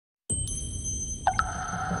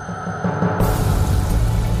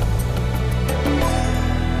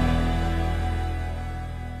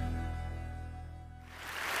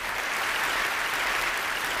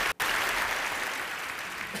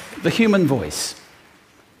The human voice.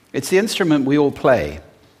 It's the instrument we all play.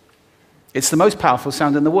 It's the most powerful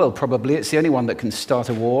sound in the world, probably. It's the only one that can start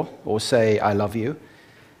a war or say, I love you.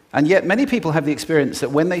 And yet many people have the experience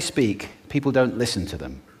that when they speak, people don't listen to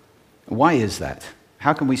them. Why is that?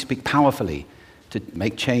 How can we speak powerfully to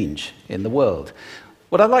make change in the world?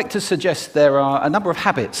 What I'd like to suggest, there are a number of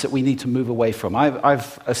habits that we need to move away from.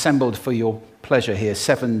 I've assembled for your pleasure here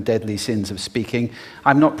 7 deadly sins of speaking.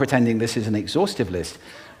 I'm not pretending this is an exhaustive list,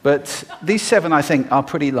 but these 7, I think, are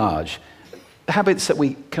pretty large. Habits that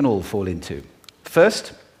we can all fall into.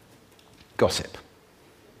 First, gossip.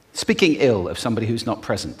 Speaking ill of somebody who's not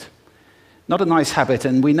present. Not a nice habit,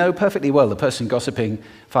 and we know perfectly well the person gossiping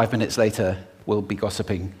 5 minutes later will be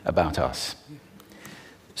gossiping about us.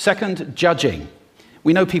 Second, judging.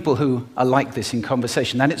 We know people who are like this in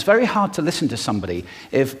conversation, and it's very hard to listen to somebody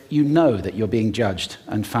if you know that you're being judged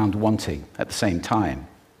and found wanting at the same time.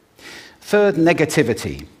 Third,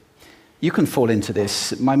 negativity. You can fall into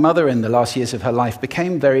this. My mother, in the last years of her life,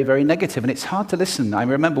 became very, very negative, and it's hard to listen. I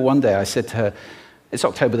remember one day I said to her, it's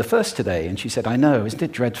October the 1st today, and she said, I know, isn't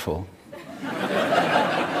it dreadful?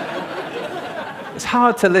 It's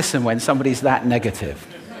hard to listen when somebody's that negative.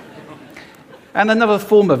 And another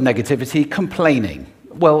form of negativity, complaining.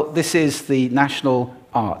 Well, this is the national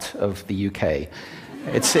art of the UK.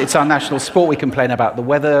 It's our national sport. We complain about the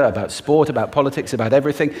weather, about sport, about politics, about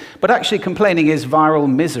everything. But actually, complaining is viral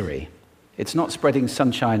misery. It's not spreading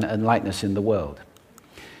sunshine and lightness in the world.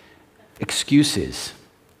 Excuses.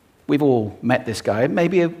 We've all met this guy.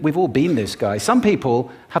 Maybe we've all been this guy. Some people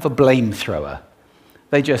have a blame thrower.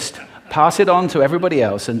 They just pass it on to everybody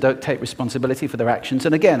else and don't take responsibility for their actions.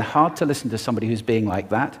 And again, hard to listen to somebody who's being like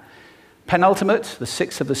that. Penultimate, the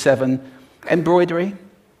 6th of the 7, embroidery,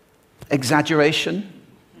 exaggeration.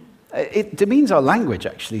 It demeans our language,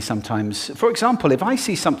 actually, sometimes. For example, if I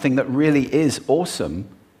see something that really is awesome,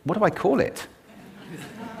 what do I call it?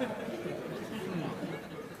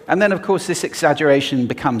 And then, of course, this exaggeration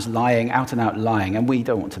becomes lying, out-and-out lying, and we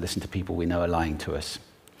don't want to listen to people we know are lying to us.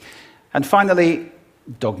 And finally,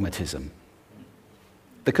 dogmatism.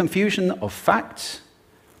 The confusion of facts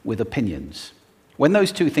with opinions. When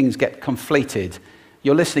those two things get conflated,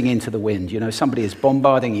 you're listening into the wind. You know, somebody is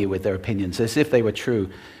bombarding you with their opinions as if they were true.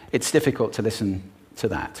 It's difficult to listen to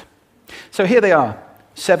that. So here they are,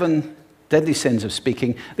 7 deadly sins of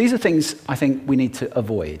speaking. These are things I think we need to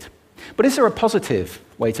avoid. But is there a positive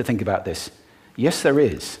way to think about this? Yes, there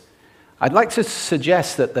is. I'd like to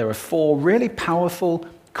suggest that there are 4 really powerful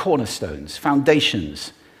cornerstones,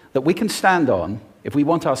 foundations, that we can stand on if we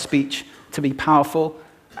want our speech to be powerful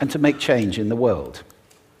and to make change in the world.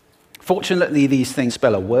 Fortunately, these things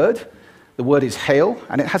spell a word. The word is hail,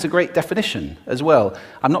 and it has a great definition as well.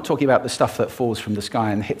 I'm not talking about the stuff that falls from the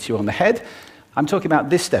sky and hits you on the head. I'm talking about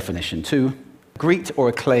this definition, to greet or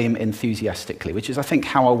acclaim enthusiastically, which is, I think,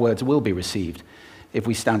 how our words will be received if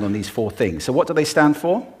we stand on these 4 things. So what do they stand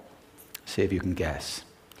for? See if you can guess.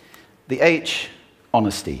 The H,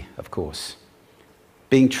 honesty, of course.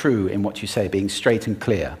 Being true in what you say, being straight and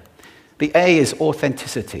clear. The A is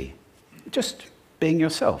authenticity, just being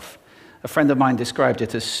yourself. A friend of mine described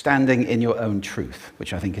it as standing in your own truth,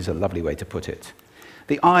 which I think is a lovely way to put it.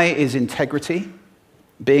 The I is integrity,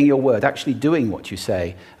 being your word, actually doing what you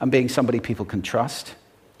say, and being somebody people can trust.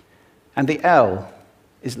 And the L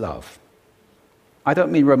is love. I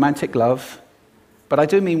don't mean romantic love, but I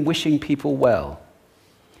do mean wishing people well.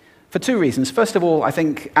 For 2 reasons. First of all, I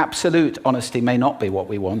think absolute honesty may not be what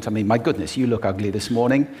we want. I mean, my goodness, you look ugly this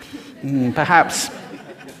morning. Perhaps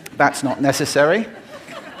that's not necessary.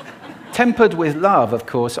 Tempered with love, of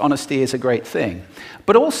course, honesty is a great thing.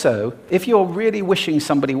 But also, if you're really wishing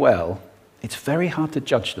somebody well, it's very hard to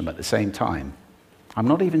judge them at the same time. I'm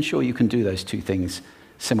not even sure you can do those 2 things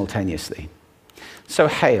simultaneously. So,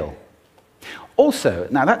 hail. Also,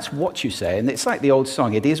 now that's what you say, and it's like the old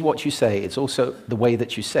song, it is what you say, it's also the way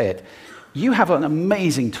that you say it. You have an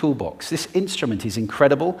amazing toolbox. This instrument is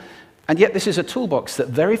incredible, and yet this is a toolbox that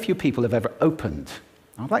very few people have ever opened.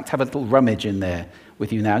 I'd like to have a little rummage in there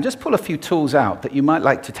with you now, and just pull a few tools out that you might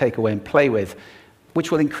like to take away and play with, which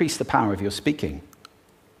will increase the power of your speaking.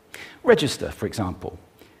 Register, for example.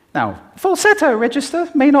 Now, falsetto register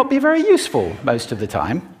may not be very useful most of the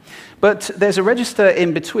time, but there's a register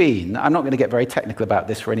in between. I'm not going to get very technical about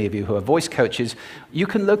this for any of you who are voice coaches. You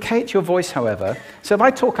can locate your voice, however. So if I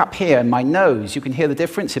talk up here in my nose, you can hear the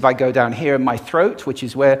difference. If I go down here in my throat, which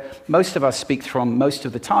is where most of us speak from most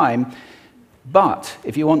of the time, but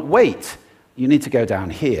if you want weight, you need to go down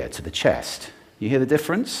here to the chest. You hear the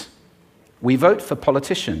difference? We vote for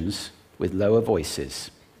politicians with lower voices.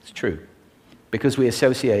 It's true, because we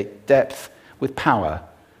associate depth with power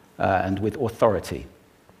and with authority.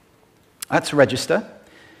 That's register.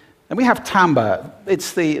 And we have timbre.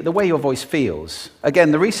 It's the way your voice feels.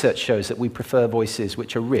 Again, the research shows that we prefer voices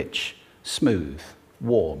which are rich, smooth,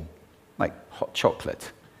 warm, like hot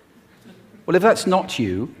chocolate. Well, if that's not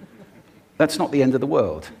you, that's not the end of the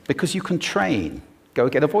world, because you can train. Go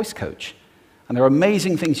get a voice coach. And there are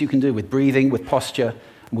amazing things you can do with breathing, with posture,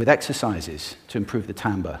 and with exercises to improve the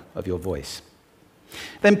timbre of your voice.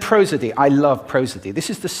 Then prosody. I love prosody. This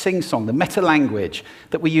is the sing-song, the meta-language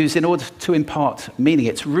that we use in order to impart meaning.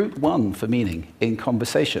 It's route one for meaning in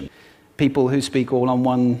conversation. People who speak all on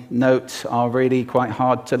one note are really quite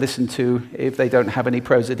hard to listen to if they don't have any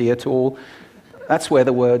prosody at all. That's where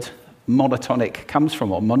the word monotonic comes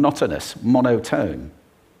from, or monotonous, monotone.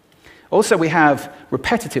 Also, we have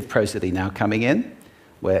repetitive prosody now coming in,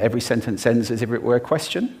 where every sentence ends as if it were a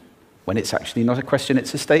question, when it's actually not a question,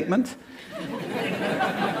 it's a statement.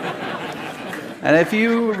 And if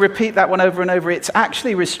you repeat that one over and over, it's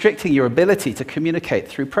actually restricting your ability to communicate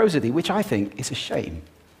through prosody, which I think is a shame.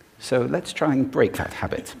 So let's try and break that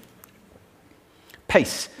habit.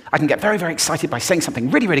 Pace. I can get very, very excited by saying something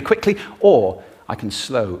really, really quickly, or I can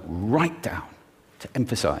slow right down to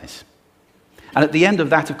emphasize. And at the end of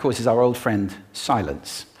that, of course, is our old friend,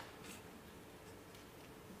 silence.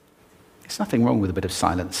 There's nothing wrong with a bit of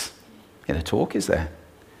silence in a talk, is there?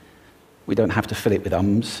 We don't have to fill it with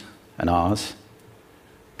ums and ahs.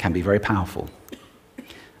 It can be very powerful.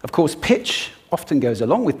 Of course, pitch often goes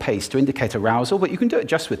along with pace to indicate arousal, but you can do it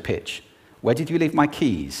just with pitch. Where did you leave my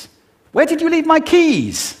keys? Where did you leave my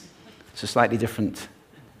keys? It's a slightly different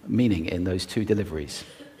meaning in those two deliveries.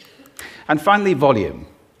 And finally, volume.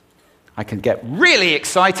 I can get really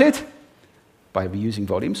excited by using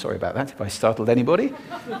volume, sorry about that if I startled anybody,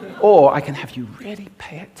 or I can have you really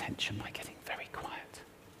pay attention by getting very quiet.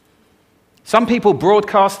 Some people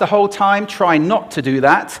broadcast the whole time. Try not to do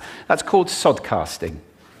that. That's called sodcasting.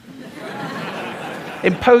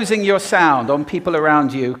 Imposing your sound on people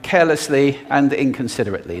around you carelessly and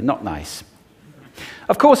inconsiderately. Not nice.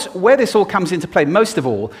 Of course, where this all comes into play most of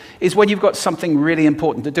all is when you've got something really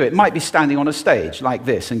important to do. It might be standing on a stage like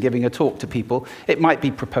this and giving a talk to people. It might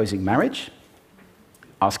be proposing marriage,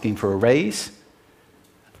 asking for a raise,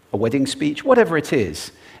 a wedding speech, whatever it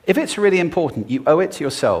is. If it's really important, you owe it to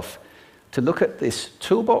yourself to look at this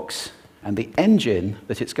toolbox and the engine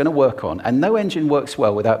that it's going to work on. And no engine works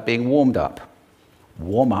well without being warmed up.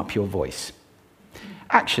 Warm up your voice.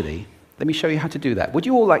 Actually, let me show you how to do that. Would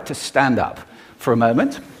you all like to stand up for a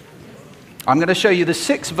moment? I'm going to show you the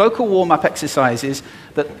 6 vocal warm-up exercises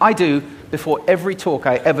that I do before every talk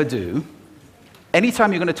I ever do.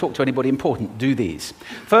 Anytime you're going to talk to anybody important, do these.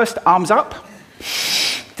 First, arms up,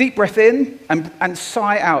 deep breath in, and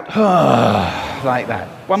sigh out, like that.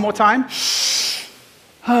 One more time.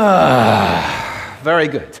 Very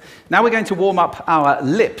good. Now we're going to warm up our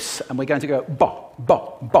lips, and we're going to go bop,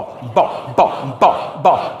 bop, bop, bop, bop, bop,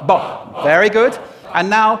 bop, bop. Very good. And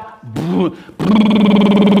now,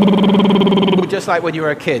 just like when you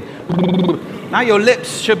were a kid. Now your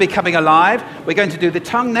lips should be coming alive. We're going to do the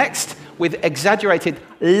tongue next with exaggerated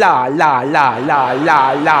la, la, la, la,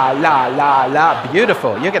 la, la, la, la, la.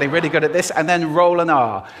 Beautiful. You're getting really good at this. And then roll an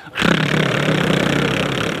R.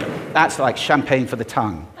 That's like champagne for the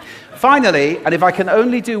tongue. Finally, and if I can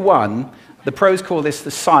only do one, the pros call this the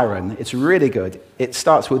siren. It's really good. It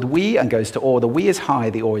starts with we and goes to or. The we is high,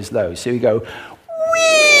 the or is low. So you go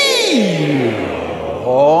wee,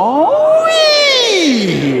 or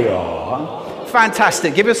wee.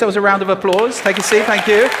 Fantastic. Give yourselves a round of applause. Take a seat. Thank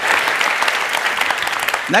you.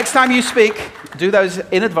 Next time you speak, do those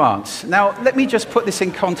in advance. Now, let me just put this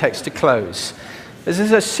in context to close. This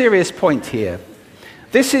is a serious point here.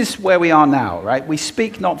 This is where we are now, right? We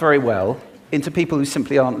speak not very well into people who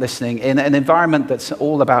simply aren't listening in an environment that's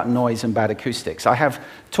all about noise and bad acoustics. I have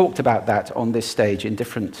talked about that on this stage in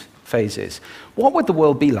different phases. What would the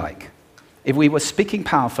world be like if we were speaking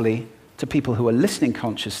powerfully to people who are listening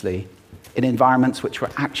consciously in environments which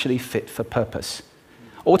were actually fit for purpose?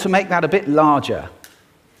 Or to make that a bit larger,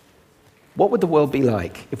 what would the world be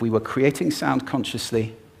like if we were creating sound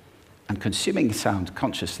consciously and consuming sound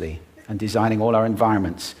consciously and designing all our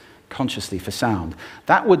environments consciously for sound?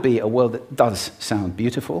 That would be a world that does sound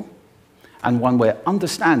beautiful, and one where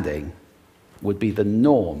understanding would be the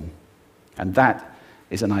norm. And that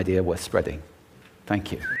is an idea worth spreading.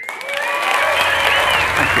 Thank you.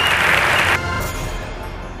 Thank you.